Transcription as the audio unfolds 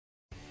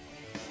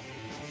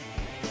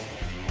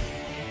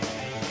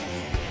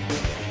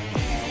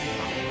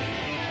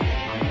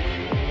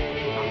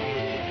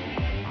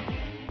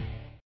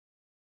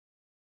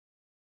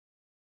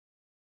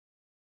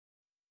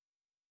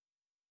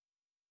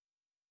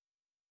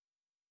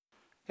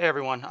Hey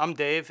everyone, I'm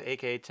Dave,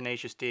 aka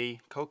Tenacious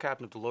D,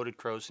 co-captain of the Loaded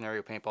Crows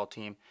Scenario Paintball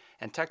team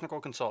and technical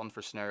consultant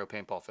for Scenario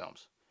Paintball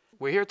Films.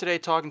 We're here today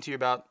talking to you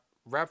about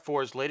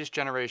RAP4's latest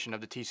generation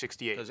of the T68.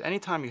 Because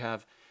anytime you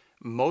have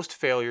most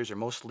failures or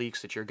most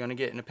leaks that you're going to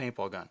get in a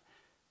paintball gun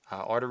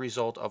are the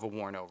result of a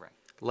worn O-ring.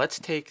 Let's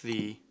take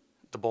the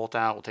bolt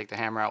out, we'll take the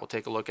hammer out, we'll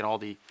take a look at all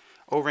the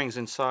O-rings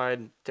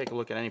inside, take a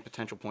look at any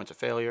potential points of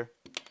failure.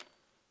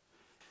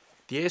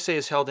 The ASA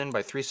is held in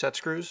by 3 set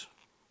screws,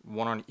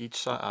 one on each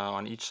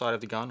side of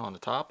the gun on the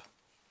top,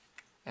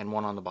 and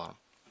one on the bottom.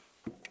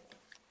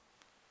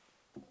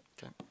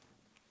 Okay.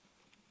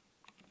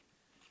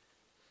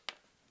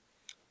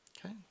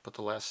 Okay. Put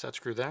the last set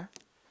screw there,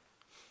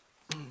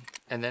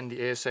 and then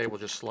the ASA will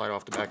just slide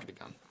off the back of the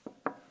gun.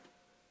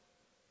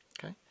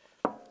 Okay.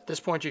 At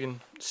this point, you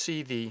can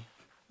see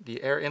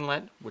the air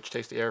inlet, which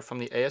takes the air from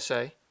the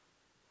ASA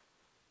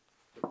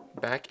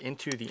back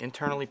into the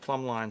internally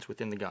plumbed lines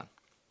within the gun.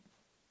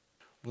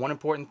 One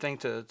important thing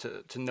to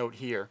note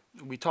here,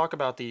 we talk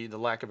about the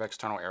lack of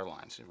external air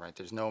lines, right?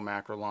 There's no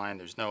macro line,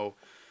 there's no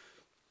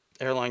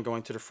air line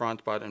going to the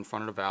front but in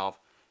front of the valve.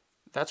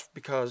 That's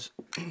because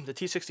the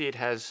T68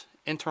 has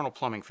internal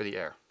plumbing for the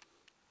air.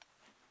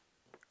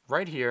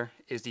 Right here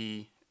is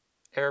the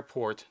air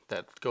port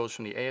that goes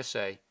from the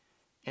ASA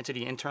into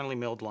the internally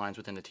milled lines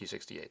within the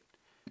T68.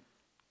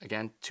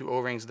 Again, 2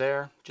 O-rings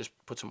there, just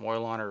put some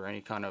oil on it or any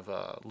kind of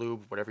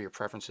lube, whatever your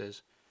preference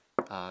is.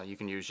 You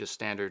can use just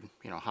standard,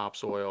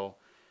 hops oil.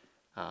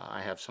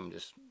 I have some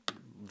just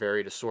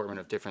varied assortment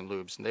of different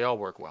lubes, and they all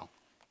work well.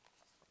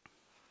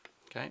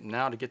 Okay,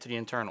 now to get to the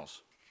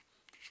internals.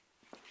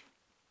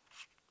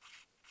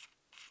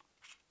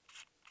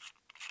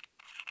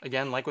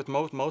 Again, like with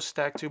most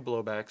stacked tube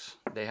blowbacks,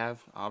 they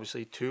have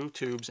obviously 2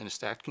 tubes in a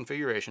stacked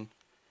configuration.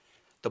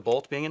 The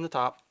bolt being in the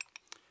top,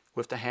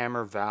 with the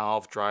hammer,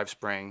 valve, drive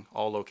spring,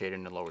 all located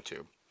in the lower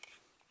tube.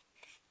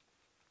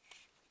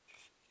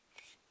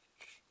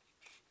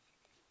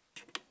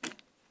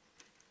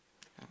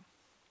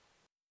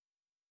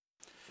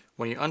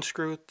 When you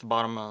unscrew the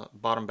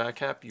bottom back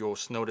cap, you'll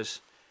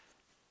notice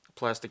a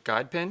plastic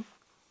guide pin,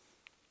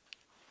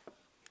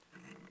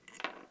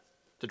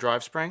 the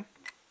drive spring,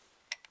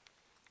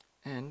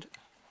 and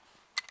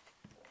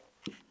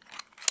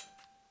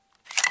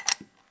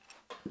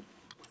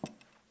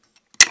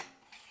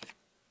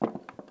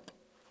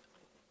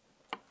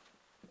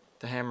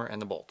the hammer and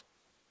the bolt.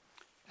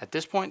 At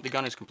this point, the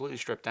gun is completely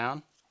stripped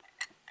down.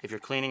 If you're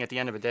cleaning at the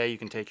end of the day, you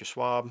can take your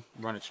swab,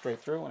 run it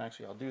straight through, and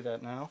actually I'll do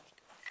that now.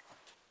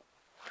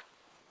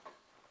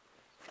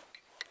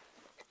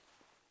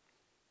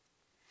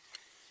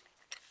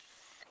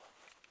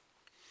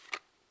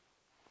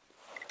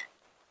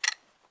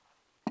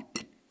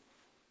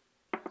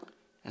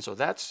 And so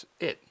that's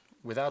it.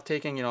 Without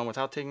taking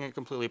it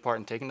completely apart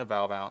and taking the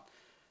valve out,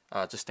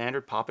 it's a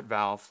standard poppet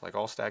valve, like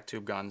all stacked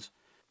tube guns.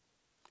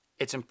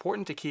 It's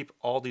important to keep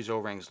all these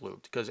O-rings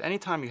lubed, because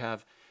anytime you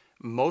have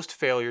most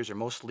failures or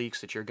most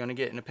leaks that you're going to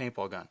get in a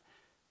paintball gun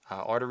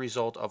are the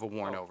result of a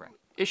worn O-ring.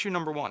 Issue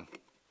number 1.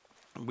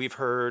 We've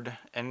heard,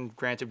 and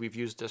granted we've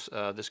used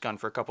this gun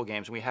for a couple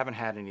games, and we haven't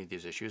had any of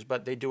these issues,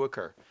 but they do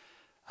occur.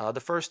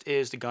 The first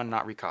is the gun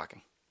not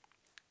recocking.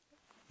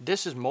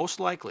 This is most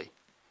likely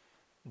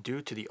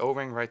due to the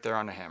O-ring right there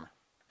on the hammer.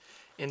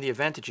 In the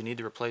event that you need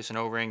to replace an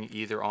O-ring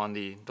either on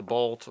the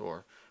bolt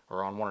or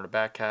on one of the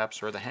back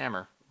caps or the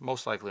hammer,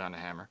 most likely on the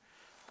hammer,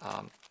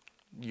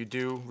 you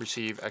do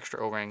receive extra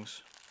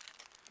O-rings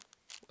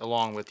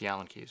along with the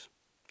Allen keys.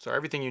 So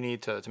everything you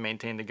need to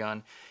maintain the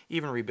gun,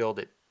 even rebuild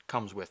it,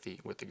 comes with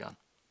the gun.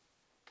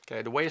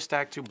 Okay, the way a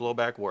stacked tube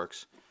blowback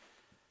works,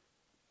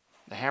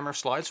 the hammer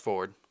slides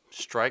forward,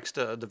 strikes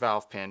the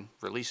valve pin,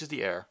 releases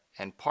the air,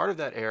 and part of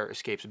that air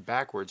escapes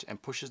backwards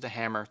and pushes the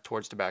hammer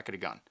towards the back of the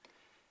gun.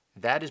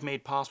 That is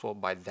made possible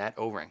by that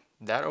O-ring.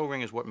 That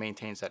O-ring is what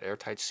maintains that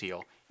airtight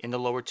seal in the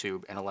lower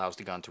tube and allows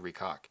the gun to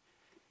recock.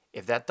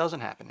 If that doesn't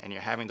happen and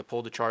you're having to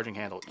pull the charging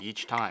handle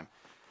each time,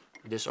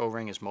 this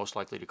O-ring is most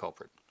likely the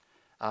culprit.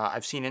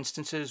 I've seen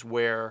instances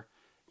where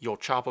you'll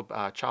chop a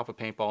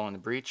paintball in the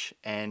breech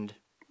and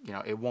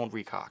it won't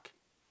recock.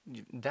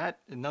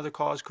 Another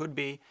cause could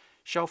be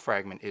shell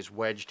fragment is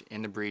wedged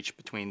in the breech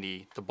between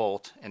the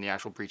bolt and the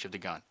actual breech of the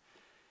gun.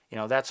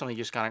 That's something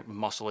you just kind of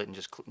muscle it and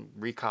just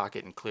recock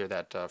it and clear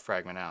that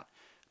fragment out.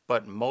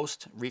 But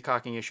most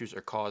recocking issues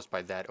are caused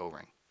by that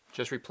O-ring.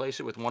 Just replace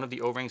it with one of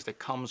the O-rings that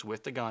comes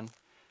with the gun,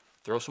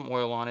 throw some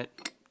oil on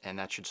it, and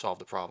that should solve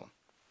the problem.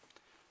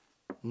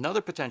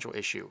 Another potential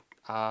issue,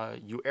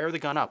 you air the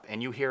gun up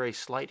and you hear a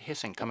slight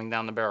hissing coming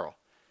down the barrel.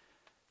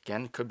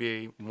 Again, could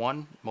be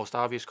one most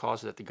obvious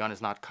cause that the gun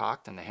is not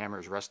cocked and the hammer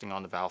is resting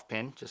on the valve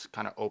pin, just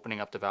kind of opening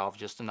up the valve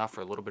just enough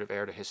for a little bit of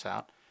air to hiss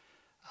out.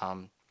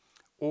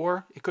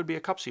 Or it could be a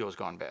cup seal has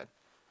gone bad.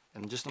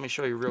 And just let me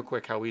show you real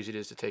quick how easy it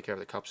is to take care of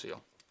the cup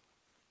seal.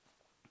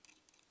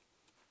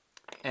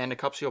 And the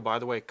cup seal, by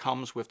the way,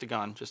 comes with the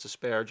gun, just a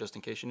spare, just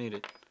in case you need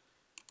it.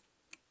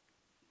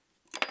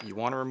 You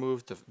want to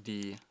remove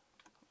the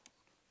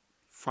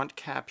front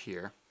cap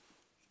here.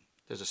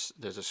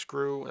 There's a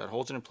screw that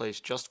holds it in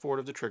place just forward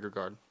of the trigger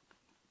guard.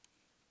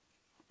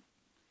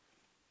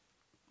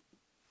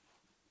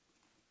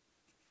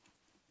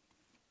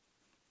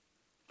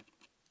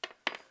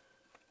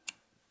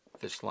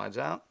 This slides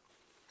out.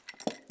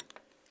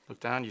 Look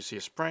down, you see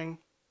a spring.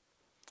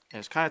 And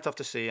it's kind of tough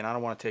to see, and I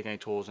don't want to take any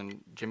tools and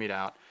jimmy it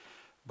out.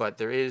 But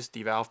there is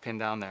the valve pin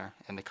down there,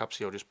 and the cup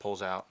seal just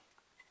pulls out.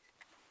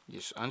 You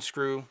just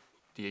unscrew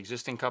the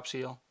existing cup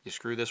seal, you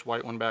screw this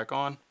white one back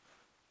on,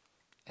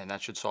 and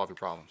that should solve your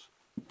problems.